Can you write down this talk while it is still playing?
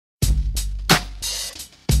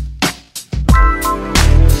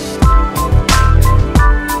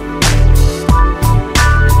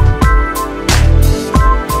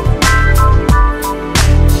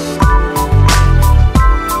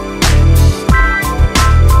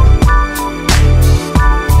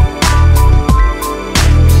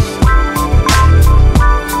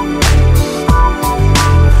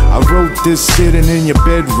this sitting in your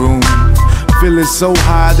bedroom, feeling so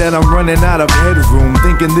high that I'm running out of headroom,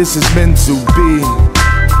 thinking this is meant to be.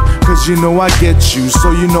 Cause you know I get you,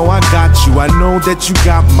 so you know I got you. I know that you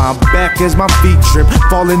got my back as my feet trip,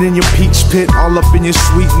 falling in your peach pit, all up in your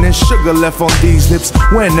sweetness. Sugar left on these lips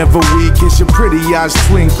whenever we kiss. Your pretty eyes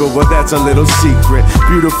twinkle, but that's a little secret.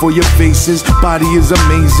 Beautiful your faces, body is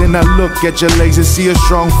amazing. I look at your legs and see a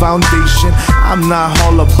strong foundation. I'm not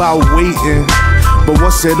all about waiting, but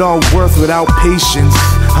what's it all worth without patience?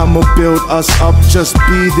 I'ma build us up, just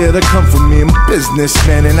be there to comfort me. I'm a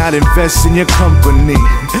businessman and I'd invest in your company.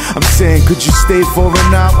 I'm saying, could you stay for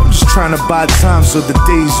an hour? I'm just trying to buy time so the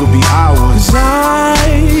days will be ours. Cause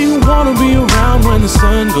I wanna be around when the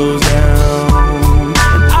sun goes down,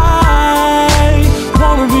 and I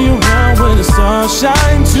wanna be around when the stars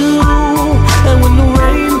shine too, and when the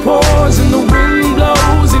rain pours and the wind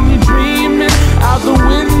blows and you're dreaming out the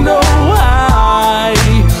window. I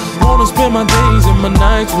wanna spend my days and my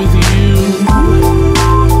nights with you.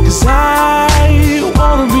 Cause I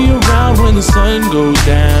wanna be around when the sun goes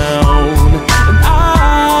down, and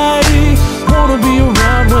I wanna be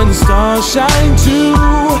around when the stars shine too,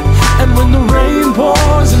 and when the rain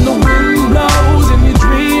pours and the wind blows and you're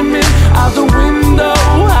dreaming out the window.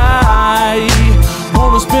 I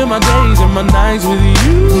wanna spend my days and my nights with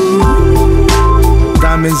you.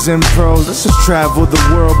 Diamonds and pearls, let's just travel the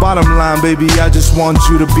world. Bottom line, baby, I just want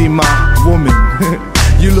you to be my woman.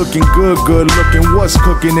 You looking good, good looking. What's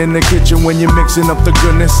cooking in the kitchen when you're mixing up the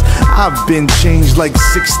goodness? I've been changed like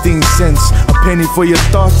 16 cents. A penny for your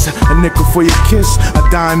thoughts, a nickel for your kiss, a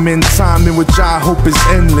dime in time in which I hope is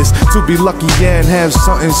endless. To be lucky and have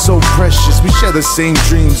something so precious. We share the same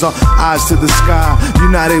dreams, our eyes to the sky.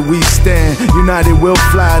 United we stand, united we'll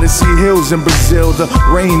fly to see hills in Brazil, the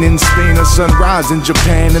rain in Spain, a sunrise in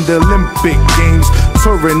Japan, and the Olympic Games.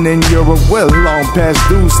 Touring in Europe, well long past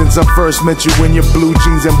due since I first met you in your blue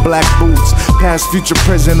jeans and black boots. Past, future,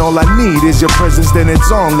 present, all I need is your presence, then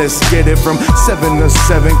it's on. Let's get it from 7 to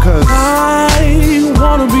 7, cause I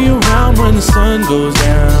wanna be around when the sun goes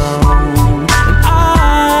down, and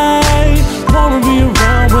I wanna be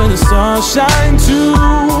around when the stars shine too,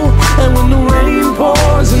 and when the rain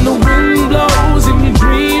pours and the wind blows and you're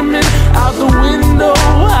dreaming out the window.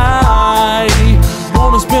 I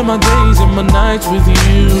wanna spend my days and my nights with